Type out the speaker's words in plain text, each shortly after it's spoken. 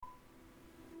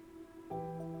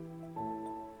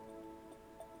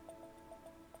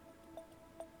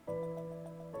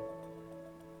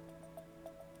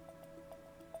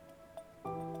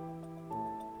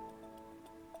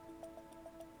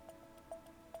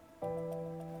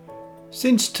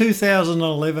Since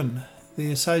 2011,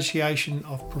 the Association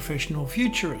of Professional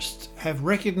Futurists have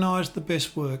recognised the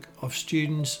best work of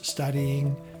students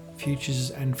studying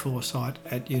futures and foresight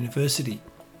at university.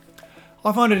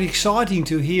 I find it exciting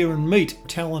to hear and meet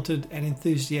talented and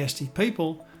enthusiastic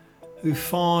people who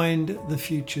find the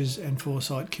futures and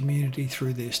foresight community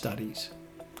through their studies.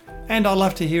 And I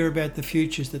love to hear about the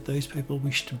futures that these people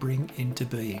wish to bring into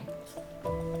being.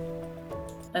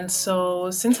 And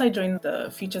so since I joined the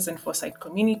Futures and Foresight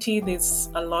community, there's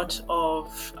a lot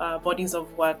of bodies of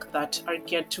work that are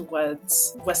geared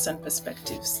towards Western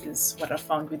perspectives, is what I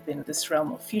found within this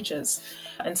realm of futures.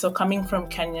 And so coming from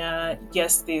Kenya,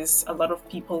 yes, there's a lot of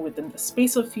people within the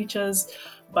space of futures,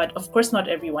 but of course not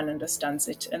everyone understands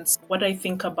it. And so what I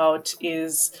think about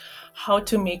is how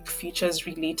to make futures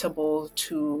relatable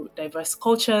to diverse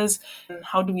cultures, and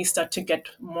how do we start to get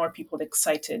more people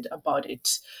excited about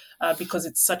it, because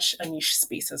it's such a niche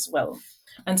space as well.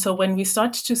 And so when we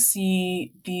start to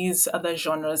see these other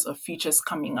genres of futures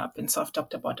coming up, and so I've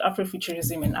talked about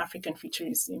Afrofuturism and African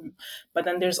futurism, but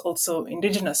then there's also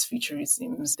indigenous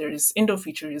futurisms, there is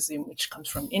Indo-futurism, which comes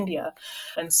from India,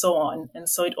 and so on. And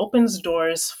so it opens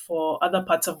doors for other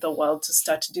parts of the world to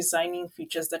start designing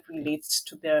futures that relate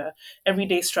to their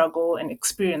everyday struggle and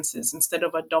experiences, instead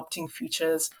of adopting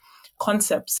futures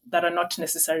concepts that are not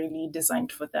necessarily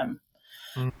designed for them.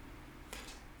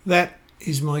 That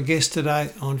is my guest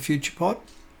today on FuturePod,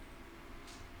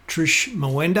 Trish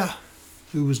Mwenda,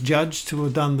 who was judged to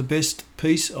have done the best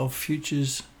piece of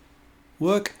futures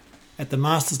work at the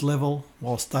master's level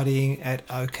while studying at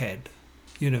OCAD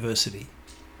University.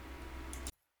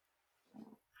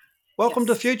 Welcome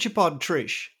to FuturePod,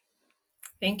 Trish.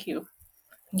 Thank you.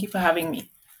 Thank you for having me.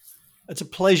 It's a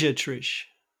pleasure, Trish.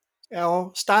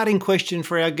 Our starting question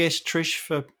for our guest, Trish,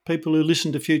 for people who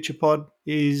listen to FuturePod,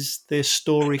 is their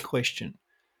story question.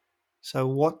 So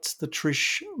what's the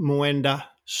Trish Mwenda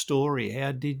story?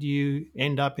 How did you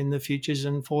end up in the Futures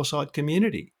and Foresight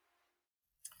community?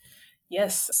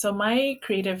 Yes, so my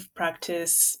creative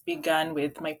practice began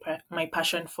with my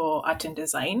passion for art and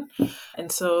design. And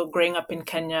so growing up in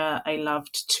Kenya, I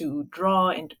loved to draw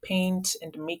and paint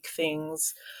and make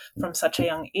things from such a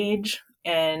young age.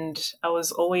 And I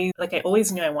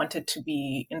always knew I wanted to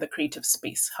be in the creative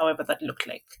space, however that looked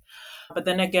like. But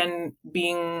then again,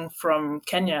 being from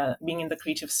Kenya, being in the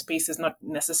creative space is not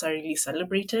necessarily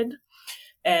celebrated.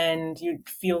 And you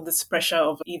feel this pressure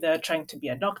of either trying to be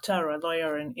a doctor or a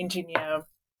lawyer or an engineer.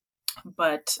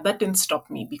 But that didn't stop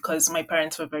me, because my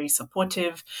parents were very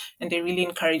supportive and they really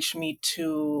encouraged me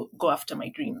to go after my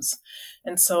dreams.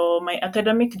 And so my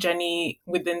academic journey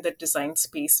within the design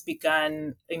space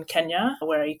began in Kenya,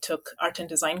 where I took art and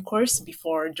design course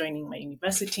before joining my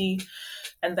university.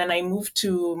 And then I moved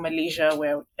to Malaysia,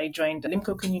 where I joined Lim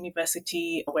Kok Kun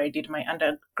University, where I did my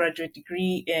undergraduate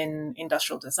degree in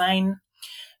industrial design.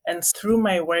 And through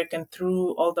my work and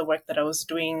through all the work that I was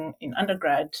doing in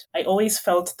undergrad, I always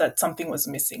felt that something was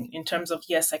missing in terms of,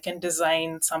 yes, I can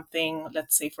design something,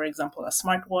 let's say, for example, a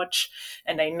smartwatch,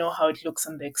 and I know how it looks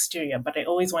on the exterior, but I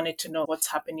always wanted to know what's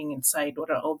happening inside,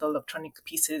 what are all the electronic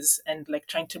pieces, and like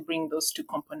trying to bring those two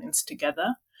components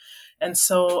together. And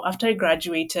so after I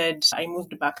graduated, I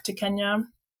moved back to Kenya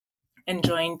and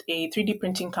joined a 3D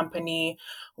printing company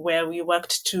where we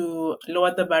worked to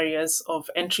lower the barriers of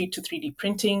entry to 3D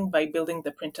printing by building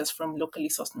the printers from locally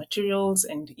sourced materials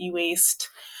and e-waste.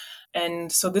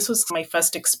 And so this was my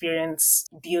first experience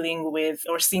dealing with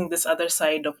or seeing this other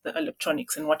side of the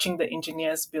electronics and watching the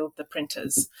engineers build the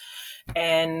printers.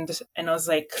 And I was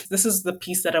like, this is the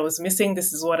piece that I was missing.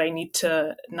 This is what I need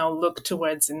to now look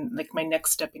towards in like my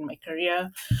next step in my career.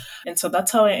 And so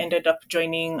that's how I ended up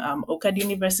joining OCAD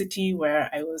University, where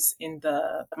I was in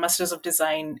the Masters of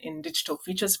Design in Digital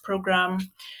Futures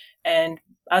program. And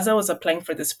as I was applying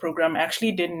for this program, I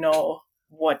actually didn't know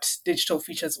what digital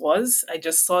futures was. I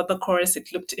just saw the course,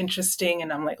 it looked interesting,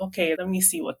 and I'm like, okay, let me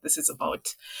see what this is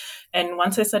about. And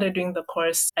once I started doing the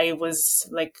course, I was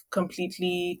like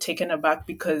completely taken aback,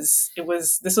 because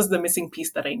this was the missing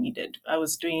piece that I needed. I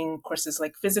was doing courses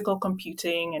like physical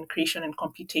computing and creation and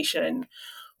computation,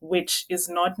 which is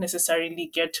not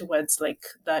necessarily geared towards like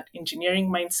that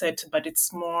engineering mindset, but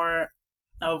it's more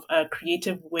of a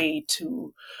creative way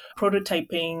to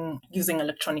prototyping using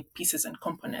electronic pieces and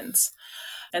components.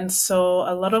 And so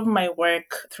a lot of my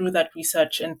work through that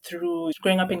research and through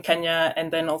growing up in Kenya,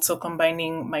 and then also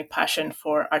combining my passion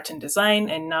for art and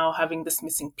design and now having this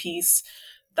missing piece,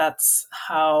 that's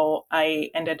how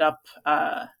I ended up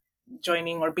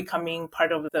joining or becoming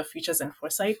part of the Futures and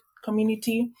Foresight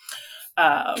community.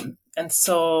 And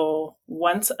so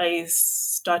once I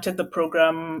started the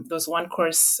program, there was one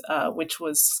course which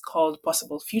was called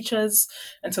Possible Futures.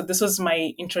 And so this was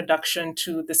my introduction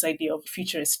to this idea of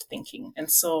futurist thinking. And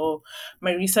so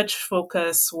my research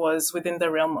focus was within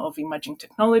the realm of emerging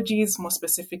technologies, more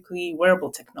specifically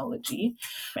wearable technology.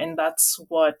 And that's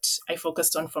what I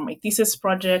focused on for my thesis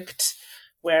project,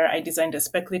 where I designed a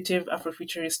speculative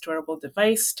Afrofuturist wearable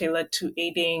device tailored to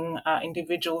aiding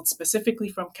individuals specifically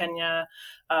from Kenya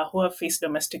who have faced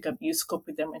domestic abuse cope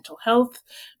with their mental health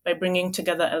by bringing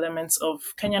together elements of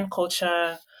Kenyan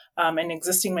culture and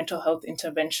existing mental health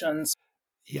interventions.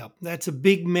 Yeah, that's a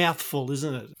big mouthful,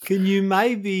 isn't it? Can you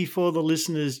maybe, for the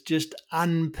listeners, just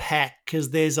unpack,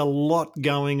 because there's a lot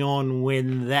going on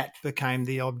when that became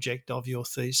the object of your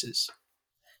thesis?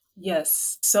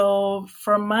 Yes. So,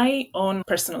 from my own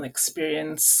personal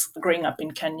experience growing up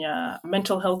in Kenya,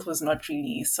 mental health was not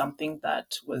really something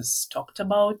that was talked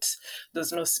about.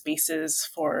 There's no spaces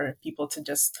for people to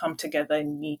just come together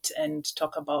and meet and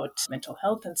talk about mental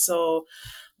health. And so,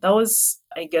 that was,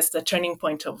 I guess, the turning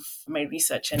point of my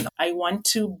research. And I want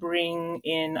to bring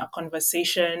in a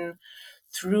conversation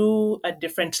through a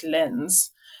different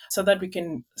lens so that we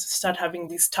can start having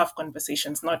these tough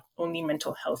conversations, not only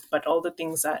mental health, but all the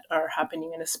things that are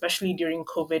happening. And especially during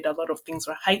COVID, a lot of things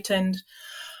were heightened.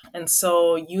 And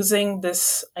so using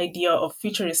this idea of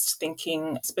futurist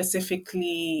thinking,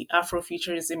 specifically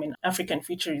Afrofuturism and African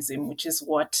futurism, which is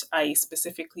what I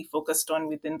specifically focused on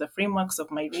within the frameworks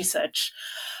of my research.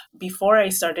 Before I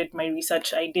started my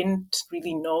research, I didn't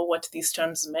really know what these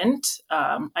terms meant.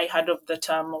 I heard of the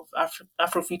term of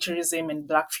Afrofuturism and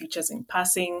Black futures in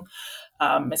passing,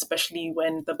 especially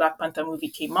when the Black Panther movie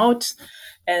came out.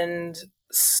 And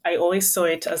I always saw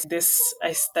it as this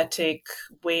aesthetic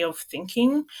way of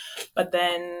thinking. But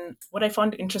then what I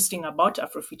found interesting about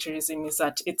Afrofuturism is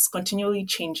that it's continually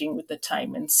changing with the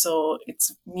time. And so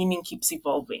its meaning keeps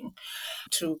evolving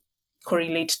to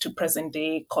correlate to present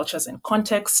day cultures and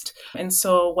context. And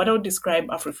so what I would describe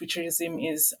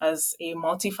Afrofuturism is as a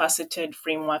multifaceted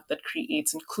framework that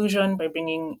creates inclusion by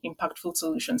bringing impactful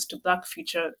solutions to Black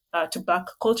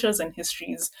cultures and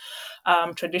histories.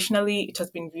 Traditionally, it has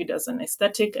been viewed as an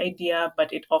aesthetic idea,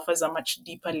 but it offers a much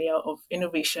deeper layer of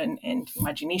innovation and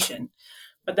imagination.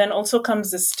 But then also comes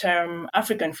this term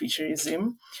African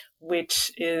futurism,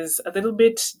 which is a little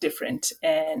bit different.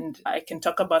 And I can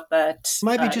talk about that.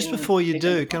 Maybe just before you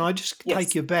do, can I just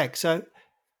take you back? So,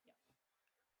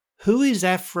 who is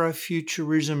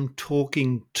Afrofuturism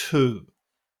talking to?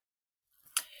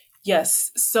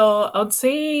 Yes. So I would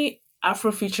say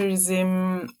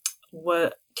Afrofuturism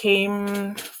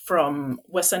came from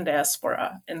Western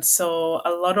diaspora. And so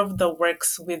a lot of the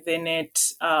works within it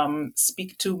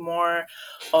speak to more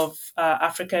of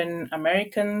African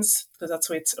Americans, because that's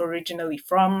where it's originally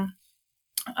from.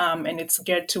 And it's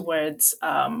geared towards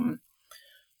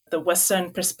the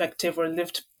Western perspective or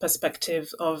lived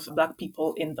perspective of Black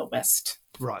people in the West.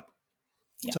 Right.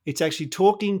 Yeah. So it's actually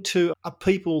talking to a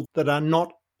people that are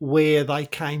not where they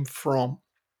came from.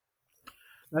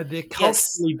 They're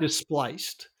culturally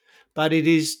displaced, but it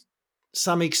is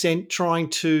some extent trying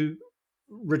to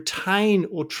retain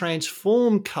or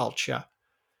transform culture,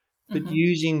 but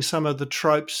using some of the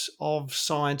tropes of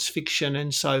science fiction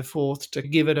and so forth to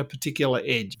give it a particular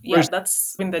edge. Yeah,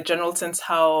 that's in the general sense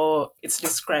how it's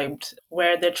described,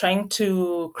 where they're trying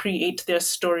to create their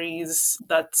stories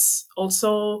that's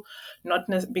also not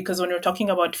because when you're talking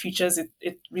about futures,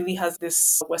 it really has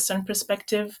this Western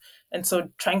perspective. And so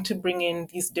trying to bring in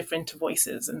these different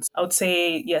voices. And I would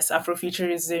say, yes,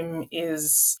 Afrofuturism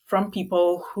is from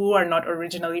people who are not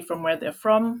originally from where they're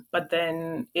from, but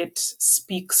then it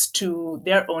speaks to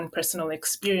their own personal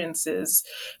experiences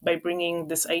by bringing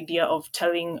this idea of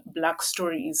telling Black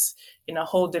stories in a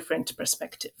whole different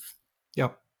perspective.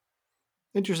 Yep.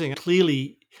 Interesting.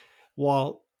 Clearly,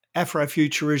 while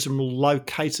Afrofuturism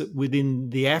locates it within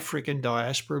the African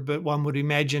diaspora, but one would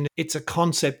imagine it's a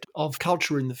concept of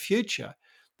culture in the future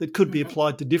that could be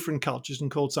applied to different cultures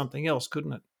and called something else,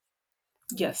 couldn't it?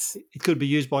 Yes. It could be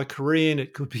used by Korean,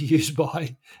 it could be used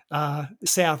by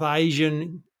South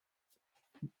Asian.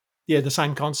 Yeah, the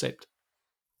same concept.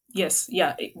 Yes,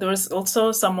 yeah. There was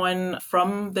also someone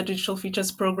from the Digital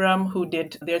Futures program who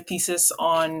did their thesis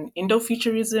on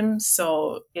Indo-futurism,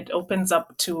 so it opens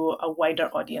up to a wider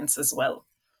audience as well.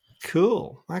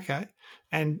 Cool. Okay.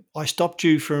 And I stopped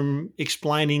you from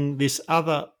explaining this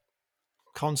other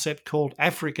concept called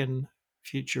African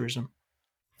futurism.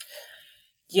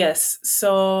 Yes,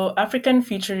 so African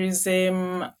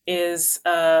futurism is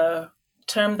a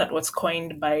term that was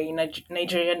coined by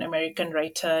Nigerian American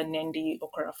writer Nendi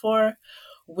Okorafor,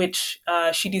 which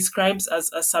she describes as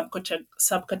a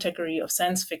subcategory of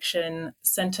science fiction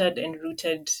centered and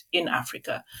rooted in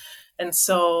Africa. And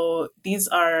so these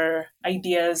are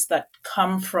ideas that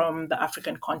come from the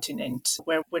African continent,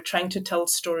 where we're trying to tell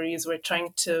stories, we're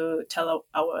trying to tell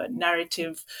our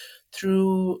narrative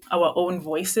through our own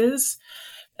voices.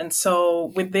 And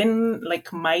so within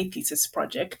like my thesis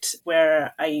project,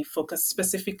 where I focus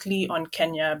specifically on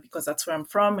Kenya because that's where I'm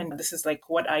from and this is like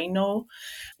what I know,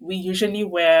 we usually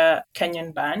wear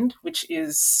Kenyan band, which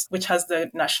has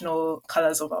the national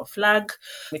colors of our flag.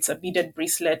 It's a beaded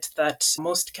bracelet that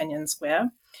most Kenyans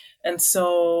wear. And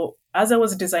so as I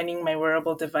was designing my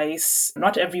wearable device,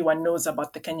 not everyone knows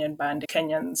about the Kenyan band,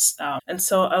 Kenyans. And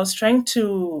so I was trying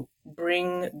to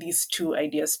bring these two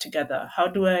ideas together. How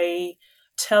do I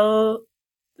tell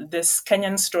this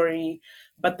Kenyan story,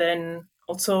 but then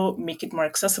also make it more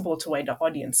accessible to wider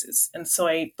audiences? And so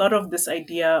I thought of this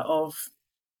idea of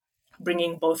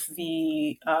bringing both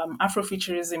the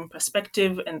Afrofuturism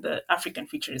perspective and the African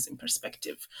futurism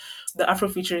perspective. The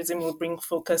Afrofuturism will bring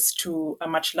focus to a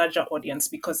much larger audience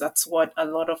because that's what a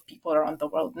lot of people around the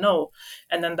world know.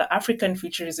 And then the African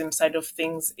futurism side of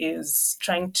things is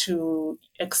trying to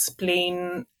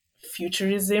explain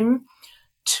futurism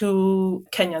to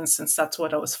Kenyans, since that's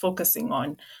what I was focusing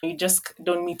on. You just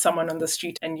don't meet someone on the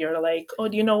street and you're like, oh,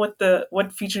 do you know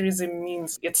what futurism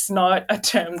means? It's not a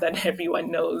term that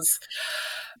everyone knows.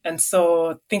 And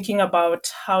so thinking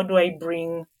about how do I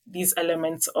bring these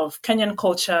elements of Kenyan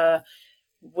culture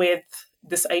with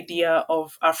this idea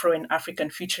of Afro and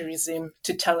African futurism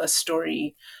to tell a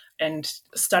story and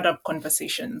start up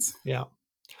conversations. Yeah.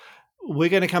 We're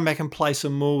going to come back and play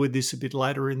some more with this a bit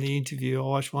later in the interview.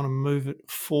 I just want to move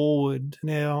it forward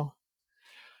now.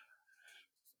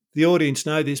 The audience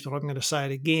know this, but I'm going to say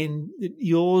it again.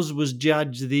 Yours was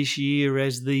judged this year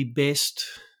as the best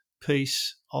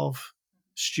piece of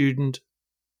student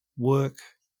work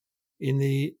in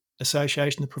the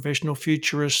Association of Professional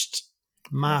Futurists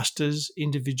Masters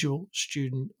Individual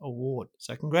Student Award.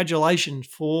 So congratulations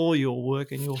for your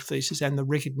work and your thesis and the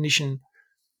recognition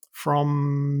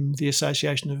from the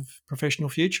Association of Professional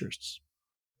Futurists.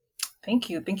 Thank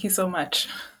you. Thank you so much.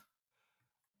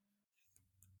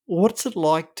 What's it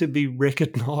like to be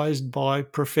recognised by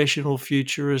professional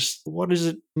futurists? What does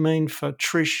it mean for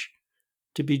Trish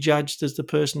to be judged as the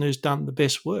person who's done the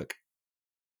best work?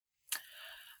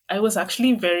 I was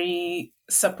actually very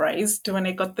surprised when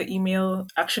I got the email.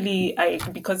 Actually,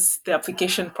 because the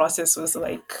application process was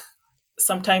like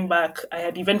some time back, I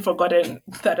had even forgotten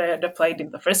that I had applied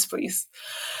in the first place.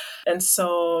 And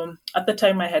so at the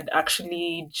time, I had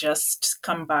actually just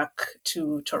come back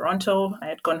to Toronto. I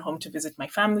had gone home to visit my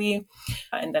family,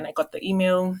 and then I got the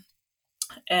email.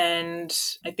 And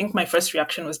I think my first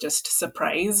reaction was just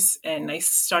surprise. And I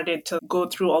started to go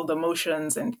through all the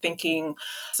motions and thinking,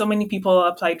 so many people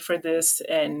applied for this,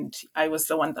 and I was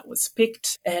the one that was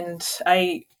picked. And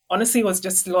I honestly was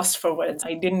just lost for words.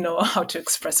 I didn't know how to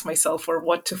express myself or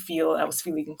what to feel. I was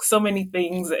feeling so many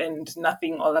things and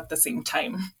nothing all at the same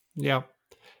time. Yeah.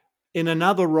 In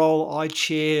another role, I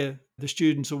chair the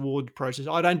Students' Award process.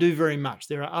 I don't do very much.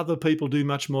 There are other people who do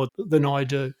much more than I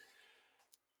do.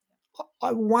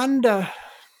 I wonder,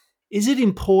 is it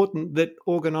important that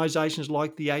organisations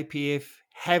like the APF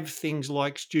have things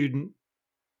like student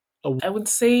awards? I would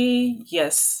say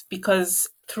yes, because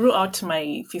throughout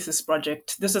my thesis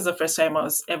project, this is the first time I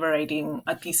was ever writing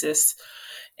a thesis,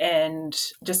 and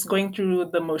just going through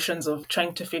the motions of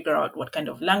trying to figure out what kind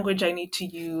of language I need to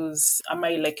use. Am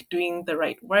I like doing the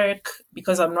right work?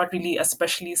 Because I'm not really a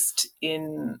specialist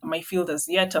in my field as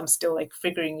yet. I'm still like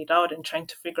figuring it out and trying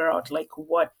to figure out like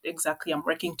what exactly I'm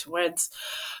working towards.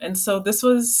 And so this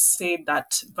was, say,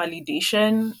 that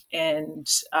validation, and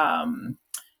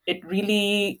it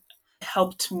really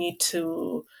helped me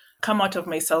to come out of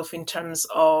myself in terms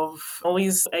of I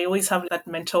always have that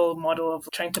mental model of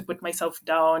trying to put myself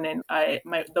down, and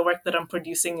the work that I'm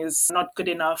producing is not good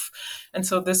enough. And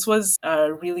so this was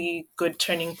a really good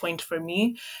turning point for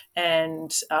me,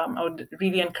 and I would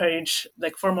really encourage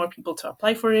like for more people to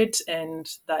apply for it, and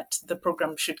that the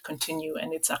program should continue,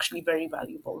 and it's actually very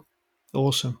valuable.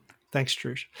 Awesome. Thanks,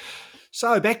 Trish.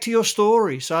 So back to your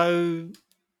story. So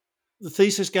the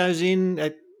thesis goes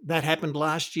in, that happened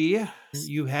last year.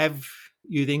 You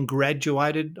then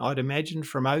graduated, I'd imagine,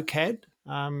 from OCAD.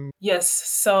 Yes,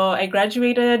 so I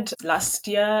graduated last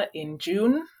year in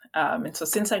June. And so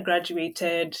since I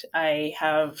graduated, I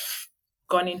have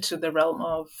gone into the realm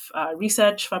of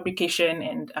research, fabrication,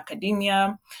 and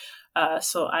academia.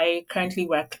 So I currently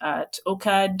work at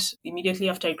OCAD. Immediately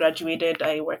after I graduated,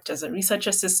 I worked as a research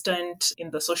assistant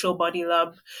in the social body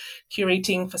lab,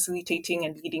 curating, facilitating,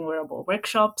 and leading wearable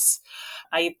workshops.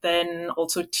 I then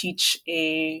also teach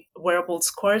a wearables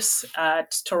course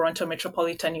at Toronto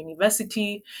Metropolitan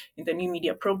University in the new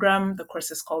media program. The course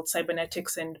is called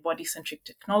Cybernetics and Body-Centric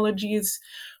Technologies,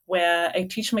 where I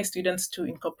teach my students to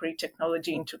incorporate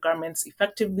technology into garments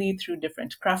effectively through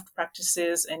different craft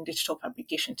practices and digital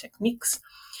fabrication techniques.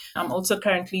 I'm also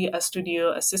currently a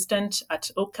studio assistant at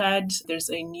OCAD. There's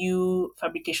a new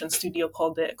fabrication studio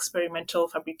called the Experimental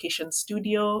Fabrication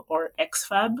Studio, or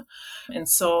XFAB. And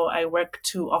so I work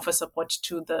to offer support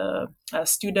to the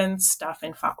students, staff,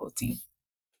 and faculty.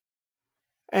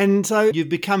 And so you've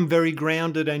become very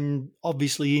grounded and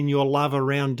obviously in your love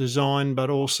around design, but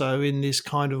also in this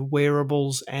kind of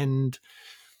wearables and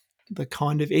the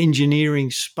kind of engineering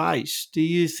space. Do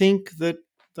you think that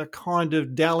the kind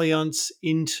of dalliance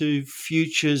into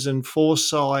futures and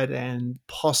foresight and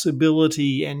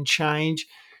possibility and change,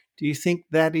 do you think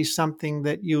that is something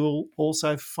that you'll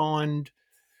also find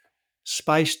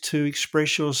space to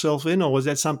express yourself in, or was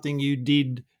that something you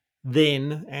did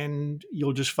then and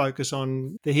you'll just focus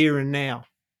on the here and now?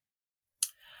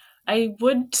 I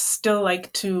would still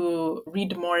like to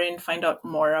read more and find out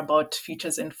more about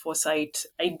futures and foresight.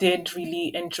 I did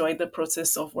really enjoy the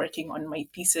process of working on my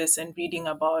thesis and reading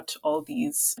about all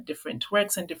these different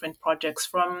works and different projects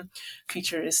from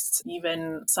futurists,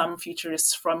 even some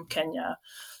futurists from Kenya.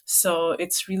 So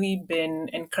it's really been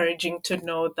encouraging to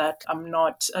know that I'm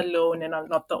not alone and I'm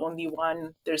not the only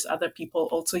one. There's other people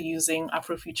also using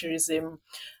Afrofuturism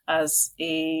as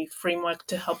a framework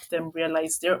to help them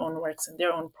realize their own works and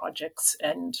their own projects.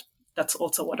 And that's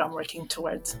also what I'm working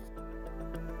towards.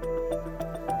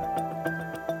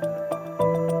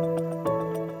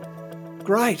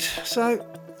 Great. So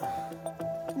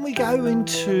can we go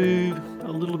into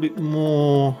a little bit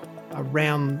more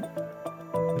around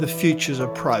the futures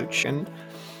approach? And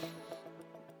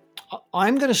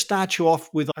I'm going to start you off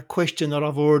with a question that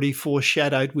I've already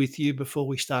foreshadowed with you before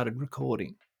we started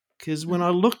recording. Because when I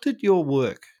looked at your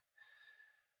work,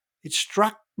 it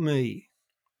struck me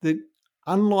that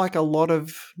unlike a lot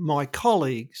of my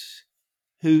colleagues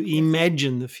who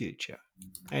imagine the future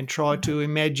and try to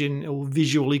imagine or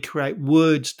visually create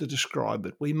words to describe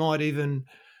it, we might even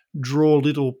draw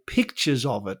little pictures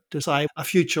of it to say a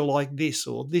future like this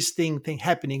or this thing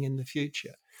happening in the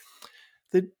future,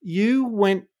 that you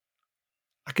went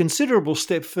a considerable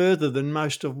step further than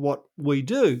most of what we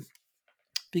do,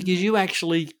 because you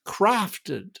actually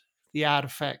crafted the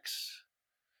artifacts.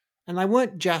 And they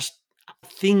weren't just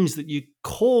things that you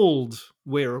called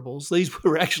wearables. These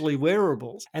were actually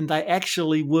wearables. And they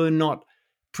actually were not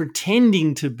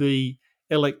pretending to be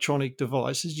electronic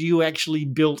devices. You actually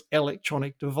built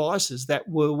electronic devices that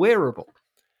were wearable.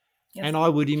 Yes. And I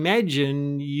would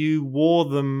imagine you wore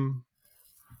them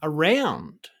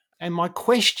around. And my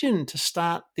question to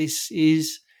start this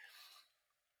is,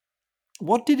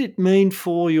 what did it mean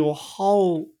for your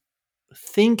whole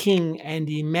thinking and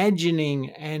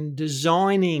imagining and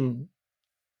designing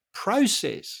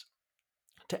process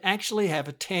to actually have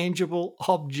a tangible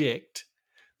object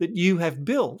that you have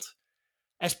built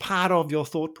as part of your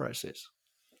thought process?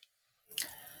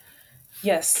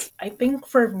 Yes, I think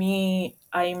for me,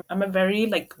 I'm a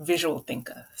very visual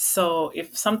thinker. So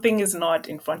if something is not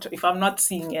in front of, if I'm not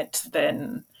seeing it,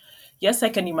 then yes, I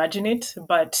can imagine it,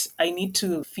 but I need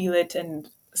to feel it and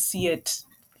see it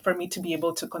for me to be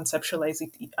able to conceptualize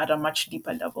it at a much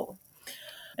deeper level.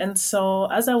 And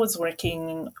so, as I was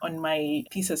working on my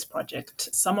thesis project,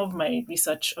 some of my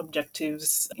research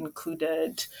objectives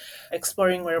included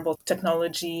exploring wearable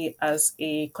technology as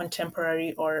a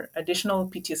contemporary or additional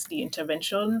PTSD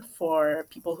intervention for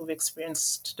people who've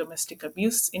experienced domestic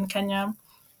abuse in Kenya.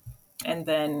 And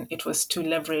then it was to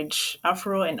leverage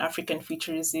Afro and African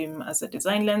futurism as a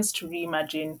design lens to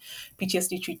reimagine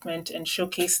PTSD treatment and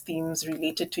showcase themes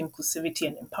related to inclusivity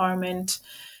and empowerment.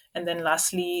 And then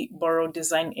lastly, borrow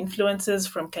design influences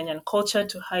from Kenyan culture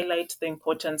to highlight the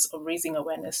importance of raising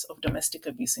awareness of domestic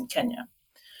abuse in Kenya.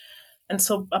 And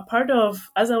so a part of,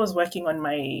 as I was working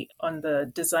on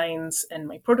the designs and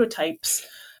my prototypes,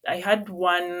 I had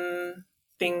one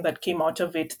thing that came out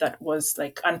of it that was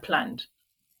unplanned,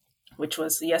 which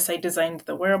was, yes, I designed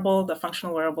the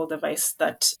functional wearable device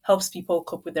that helps people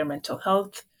cope with their mental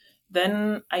health.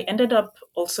 Then I ended up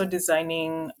also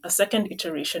designing a second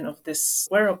iteration of this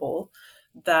wearable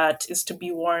that is to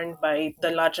be worn by the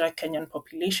larger Kenyan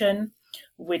population,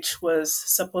 which was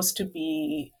supposed to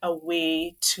be a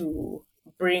way to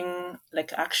bring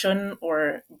action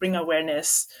or bring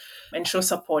awareness and show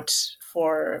support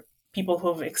for people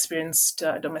who have experienced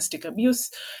domestic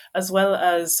abuse, as well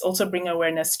as also bring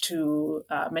awareness to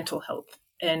mental health.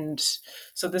 And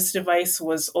so this device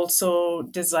was also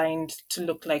designed to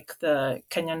look like the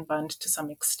Kenyan band to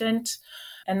some extent.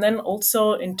 And then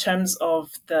also in terms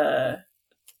of the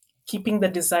keeping the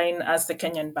design as the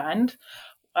Kenyan band,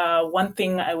 one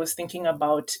thing I was thinking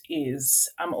about is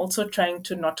I'm also trying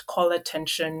to not call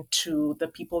attention to the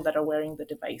people that are wearing the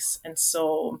device. And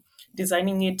so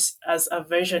designing it as a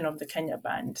version of the Kenya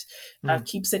band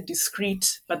keeps it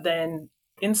discreet, but then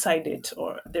inside it,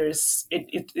 or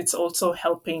it's also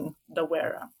helping the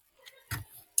wearer.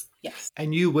 Yes.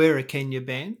 And you wear a Kenya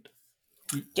band?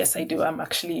 Yes, I do. I'm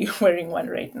actually wearing one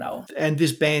right now. And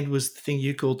this band was the thing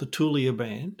you called the Tulia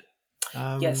band.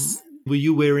 Yes. Were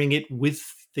you wearing it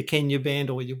with the Kenya band,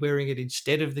 or were you wearing it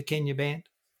instead of the Kenya band?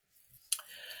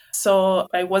 So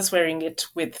I was wearing it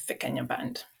with the Kenya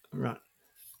band. Right.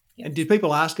 Yes. And did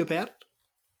people ask about it?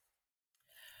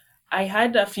 I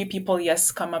had a few people,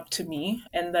 yes, come up to me.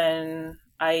 And then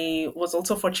I was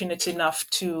also fortunate enough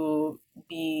to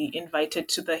be invited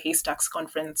to the Haystacks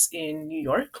conference in New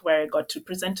York, where I got to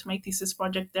present my thesis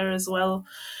project there as well.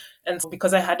 And so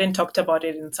because I hadn't talked about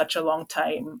it in such a long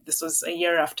time, this was a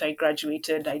year after I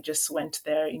graduated. I just went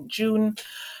there in June.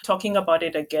 Talking about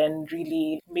it again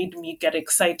really made me get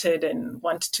excited and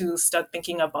want to start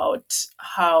thinking about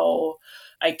how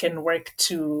I can work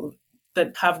to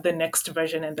have the next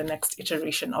version and the next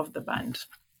iteration of the band.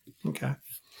 Okay.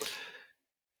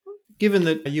 Given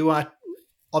that you are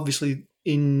obviously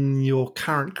in your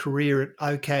current career at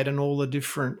OCAD and all the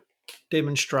different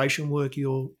demonstration work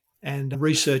and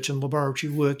research and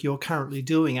laboratory work you're currently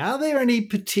doing, are there any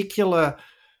particular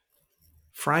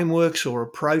frameworks or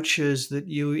approaches that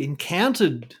you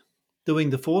encountered doing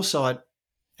the foresight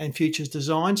and futures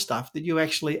design stuff that you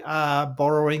actually are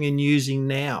borrowing and using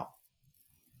now?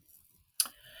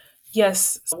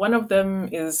 Yes, one of them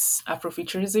is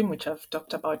Afrofuturism, which I've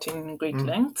talked about in great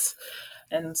length.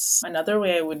 And another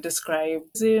way I would describe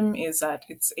it is that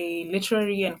it's a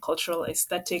literary and cultural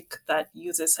aesthetic that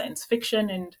uses science fiction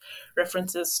and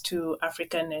references to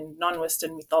African and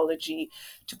non-Western mythology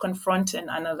to confront and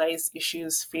analyze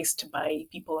issues faced by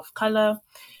people of color.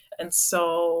 And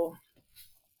so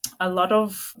a lot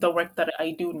of the work that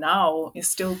I do now is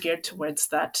still geared towards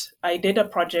that. I did a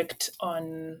project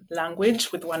on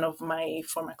language with one of my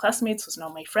former classmates, who's now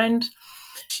my friend.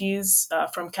 She's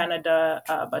from Canada,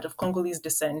 but of Congolese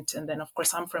descent. And then, of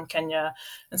course, I'm from Kenya.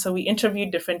 And so we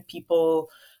interviewed different people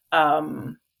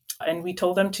and we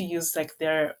told them to use like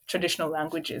their traditional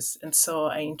languages. And so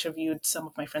I interviewed some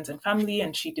of my friends and family,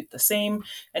 and she did the same.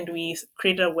 And we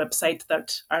created a website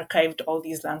that archived all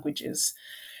these languages.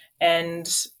 And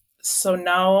so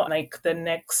now, like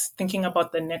thinking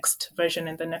about the next version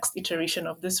and the next iteration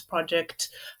of this project,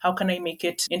 how can I make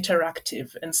it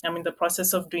interactive? And so I'm in the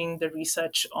process of doing the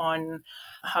research on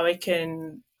how I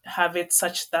can have it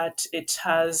such that it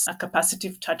has a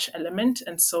capacitive touch element.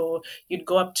 And so you'd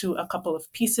go up to a couple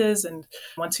of pieces, and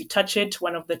once you touch it,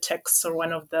 one of the texts or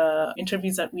one of the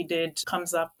interviews that we did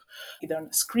comes up either on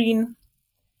the screen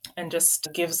and just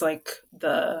gives like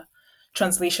the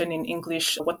translation in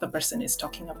English, what the person is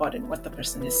talking about and what the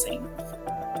person is saying.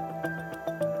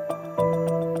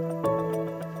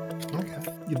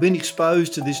 Okay. You've been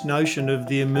exposed to this notion of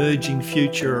the emerging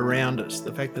future around us,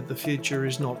 the fact that the future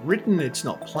is not written, it's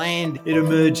not planned, it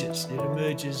emerges. It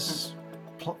emerges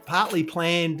partly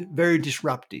planned, very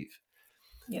disruptive.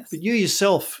 Yes. But you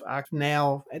yourself are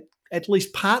now at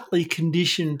least partly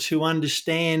conditioned to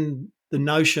understand the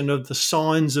notion of the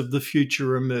signs of the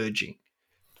future emerging.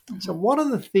 So what are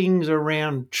the things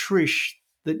around Trish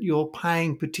that you're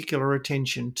paying particular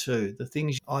attention to? The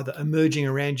things either emerging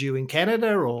around you in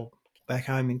Canada or back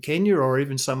home in Kenya or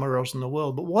even somewhere else in the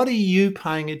world. But what are you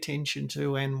paying attention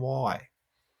to and why?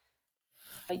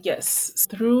 Yes.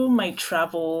 Through my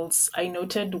travels, I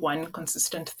noted one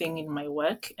consistent thing in my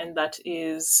work, and that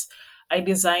is I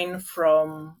design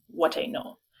from what I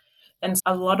know. And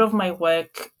a lot of my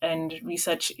work and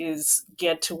research is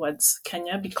geared towards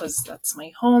Kenya because that's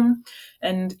my home.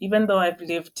 And even though I've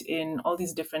lived in all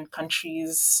these different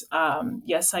countries,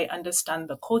 yes, I understand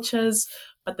the cultures,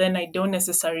 but then I don't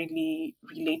necessarily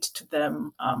relate to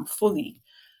them fully.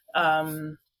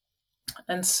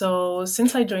 And so,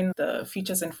 since I joined the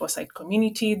Futures and Foresight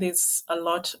community, there's a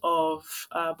lot of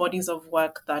bodies of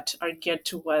work that are geared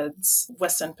towards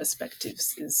Western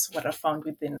perspectives, is what I found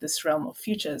within this realm of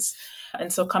futures.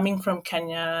 And so, coming from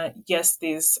Kenya, yes,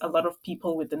 there's a lot of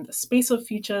people within the space of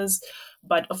futures,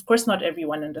 But of course, not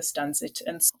everyone understands it.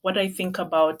 And so what I think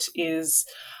about is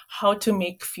how to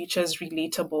make futures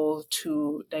relatable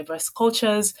to diverse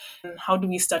cultures, and how do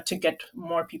we start to get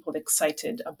more people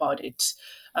excited about it,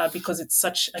 because it's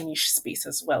such a niche space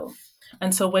as well.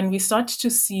 And so when we start to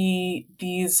see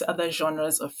these other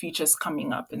genres of futures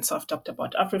coming up, and so I've talked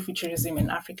about Afrofuturism and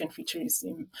African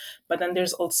futurism, but then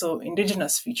there's also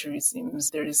indigenous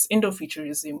futurisms, there is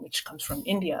Indo-futurism, which comes from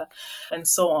India, and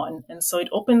so on. And so it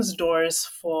opens doors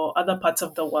for other parts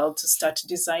of the world to start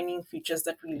designing futures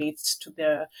that relate to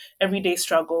their everyday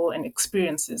struggle and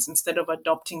experiences, instead of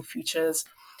adopting futures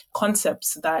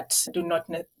concepts that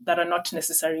that are not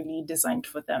necessarily designed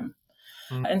for them.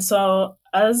 And so,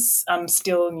 as I'm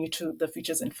still new to the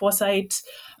futures and foresight,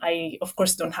 I, of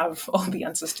course, don't have all the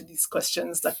answers to these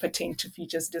questions that pertain to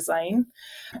futures design.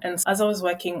 And as I was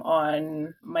working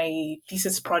on my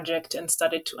thesis project and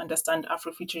started to understand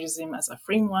Afrofuturism as a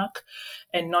framework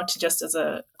and not just as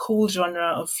a cool genre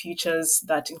of futures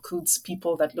that includes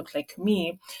people that look like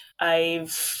me,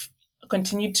 I've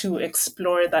continue to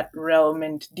explore that realm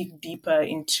and dig deeper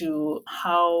into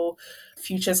how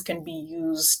futures can be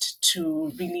used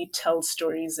to really tell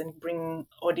stories and bring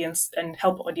audience and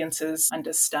help audiences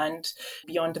understand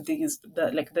beyond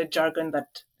the jargon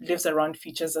that lives around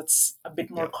futures that's a bit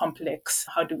more complex.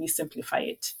 How do we simplify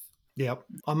it? Yeah.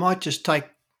 I might just take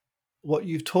what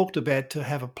you've talked about to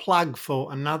have a plug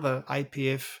for another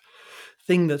APF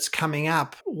thing that's coming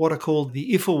up. What are called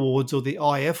the IF Awards, or the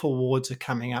IF Awards, are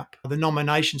coming up. The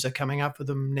nominations are coming up for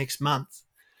them next month.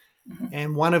 Mm-hmm.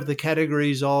 And one of the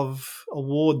categories of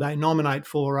award they nominate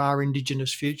for are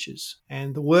Indigenous futures.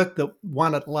 And the work that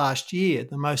won it last year,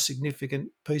 the most significant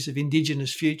piece of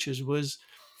Indigenous futures, was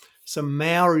some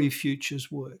Maori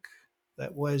futures work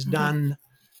that was done,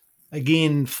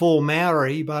 again, for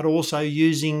Maori, but also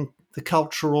using the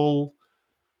cultural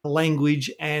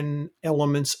language and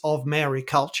elements of Maori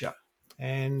culture.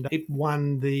 And it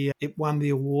won the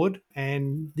award.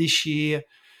 And this year,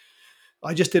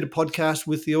 I just did a podcast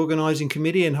with the organising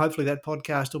committee, and hopefully that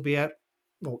podcast will be out.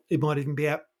 Well, it might even be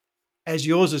out as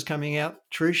yours is coming out,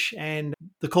 Trish. And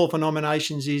the call for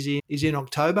nominations is in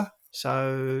October.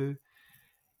 So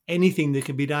anything that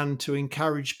can be done to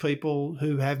encourage people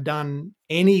who have done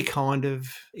any kind of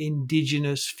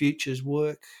Indigenous futures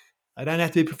work. They don't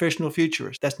have to be professional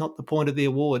futurists. That's not the point of the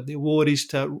award. The award is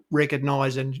to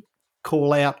recognise and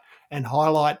call out and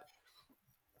highlight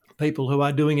people who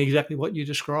are doing exactly what you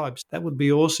described. That would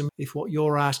be awesome if what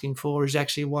you're asking for is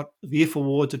actually what the IF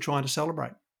Awards are trying to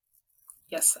celebrate.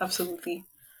 Yes, absolutely.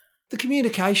 The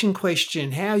communication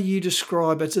question, how you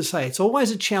describe it, as I say, it's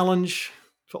always a challenge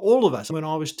for all of us. When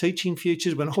I was teaching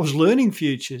futures, when I was learning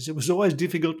futures, it was always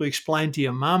difficult to explain to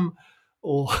your mum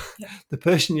or the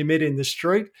person you met in the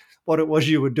street what it was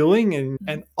you were doing.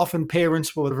 And often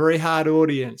parents were a very hard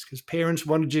audience, because parents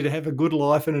wanted you to have a good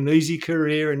life and an easy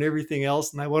career and everything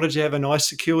else, and they wanted you to have a nice,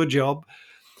 secure job.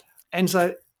 And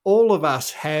so all of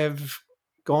us have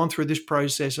gone through this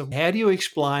process of how do you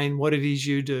explain what it is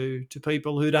you do to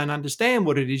people who don't understand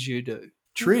what it is you do?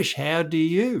 Trish, how do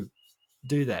you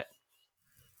do that?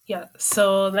 Yeah,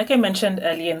 so like I mentioned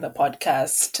earlier in the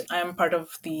podcast, I'm part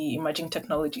of the emerging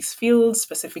technologies field,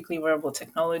 specifically wearable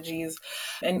technologies.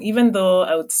 And even though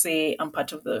I would say I'm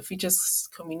part of the futures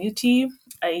community,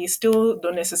 I still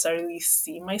don't necessarily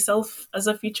see myself as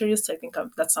a futurist. I think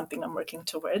that's something I'm working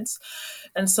towards.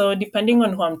 And so depending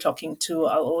on who I'm talking to,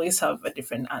 I'll always have a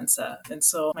different answer. And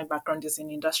so my background is in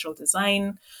industrial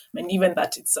design, and even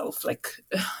that itself, like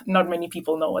not many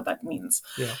people know what that means.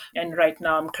 Yeah. And right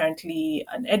now I'm currently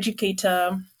an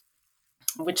educator,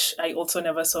 which I also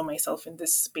never saw myself in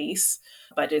this space,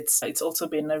 but it's also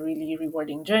been a really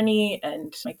rewarding journey,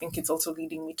 and I think it's also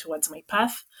leading me towards my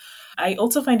path. I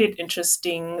also find it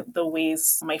interesting the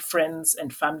ways my friends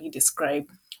and family describe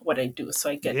what I do. So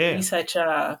I get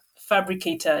researcher,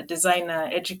 fabricator, designer,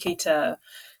 educator,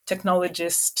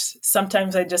 technologist.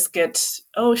 Sometimes I just get,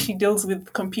 oh, she deals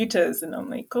with computers, and I'm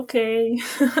like, okay.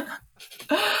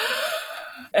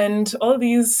 And all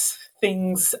these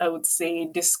things, I would say,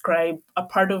 describe a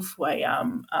part of who I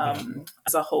am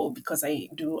as a whole, because I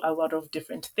do a lot of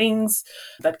different things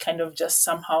that kind of just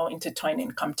somehow intertwine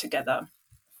and come together.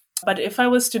 But if I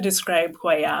was to describe who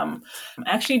I am, I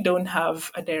actually don't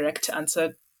have a direct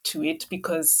answer to it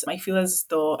because I feel as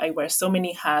though I wear so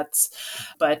many hats.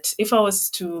 But if I was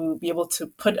to be able to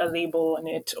put a label on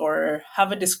it or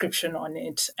have a description on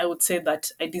it, I would say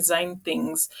that I design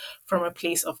things from a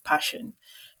place of passion.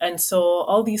 And so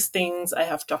all these things I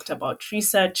have talked about,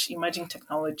 research, emerging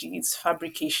technologies,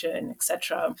 fabrication,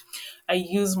 etc. I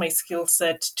use my skill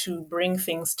set to bring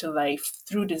things to life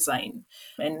through design.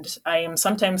 And I am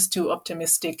sometimes too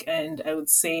optimistic, and I would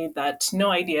say that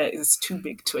no idea is too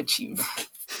big to achieve.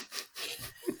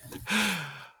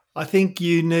 I think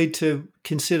you need to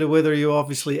consider whether you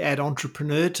obviously add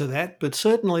entrepreneur to that, but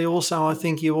certainly also I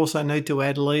think you also need to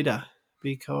add leader,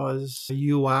 because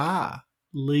you are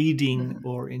leading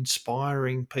or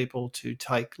inspiring people to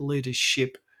take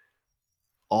leadership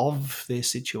of their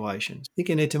situations. I think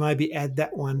you need to maybe add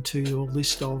that one to your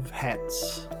list of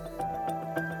hats.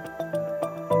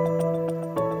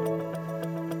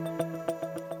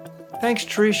 Thanks,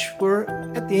 Trish. We're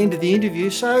at the end of the interview,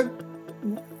 so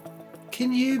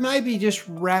can you maybe just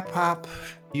wrap up?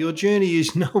 Your journey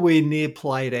is nowhere near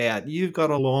played out. You've got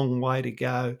a long way to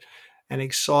go, an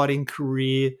exciting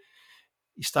career.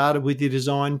 You started with your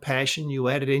design passion, you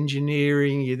added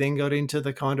engineering, you then got into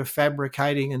the kind of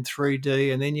fabricating and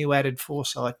 3D, and then you added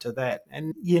foresight to that.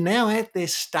 And you're now out there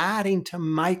starting to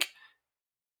make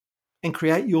and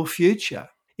create your future.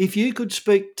 If you could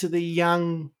speak to the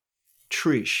young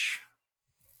Trish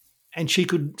and she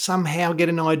could somehow get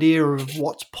an idea of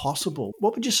what's possible,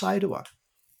 what would you say to her?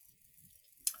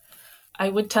 I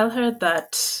would tell her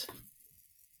that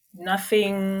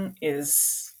nothing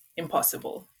is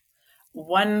impossible.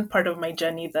 One part of my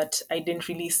journey that I didn't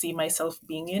really see myself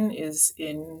being in is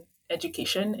in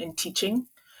education and teaching.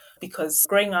 Because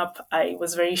growing up, I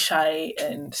was very shy,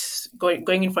 and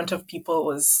going in front of people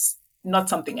was not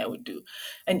something I would do.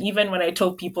 And even when I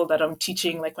told people that I'm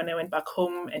teaching, like when I went back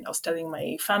home and I was telling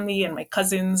my family and my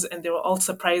cousins, and they were all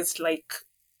surprised, like,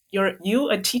 you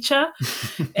a teacher?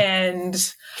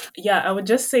 And yeah, I would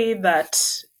just say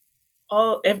that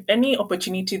any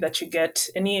opportunity that you get,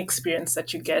 any experience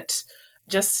that you get,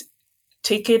 just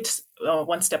take it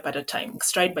one step at a time,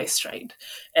 stride by stride,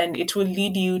 and it will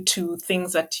lead you to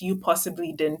things that you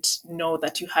possibly didn't know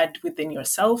that you had within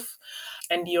yourself,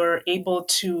 and you're able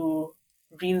to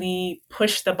really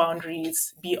push the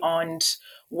boundaries beyond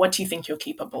what you think you're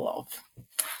capable of.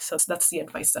 So that's the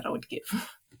advice that I would give.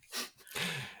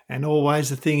 And always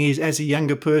the thing is, as a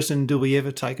younger person, do we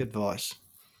ever take advice?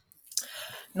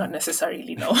 Not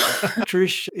necessarily, no.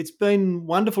 Trish, it's been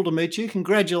wonderful to meet you.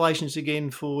 Congratulations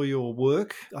again for your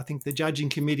work. I think the judging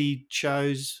committee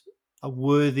chose a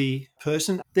worthy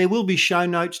person. There will be show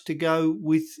notes to go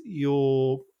with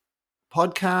your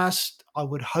podcast. I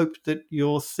would hope that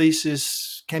your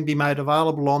thesis can be made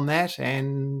available on that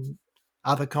and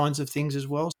other kinds of things as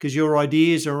well, because your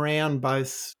ideas around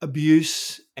both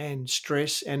abuse and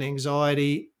stress and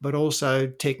anxiety, but also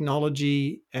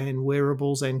technology and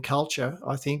wearables and culture,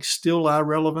 I think still are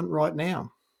relevant right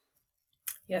now.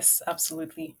 Yes,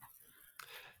 absolutely.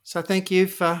 So thank you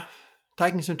for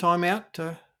taking some time out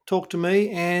to talk to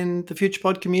me and the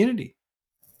FuturePod community.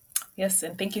 Yes,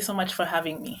 and thank you so much for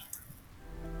having me.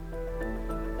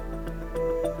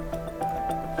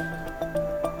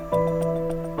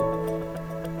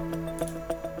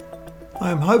 I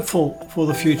am hopeful for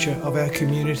the future of our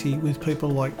community with people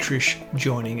like Trish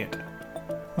joining it.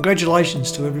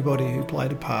 Congratulations to everybody who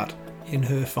played a part in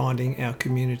her finding our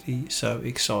community so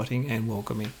exciting and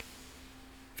welcoming.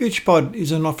 FuturePod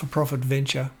is a not-for-profit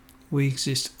venture. We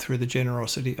exist through the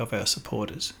generosity of our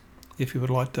supporters. If you would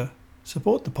like to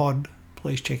support the pod,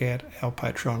 please check out our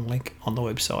Patreon link on the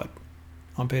website.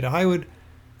 I'm Peter Hayward.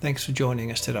 Thanks for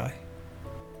joining us today.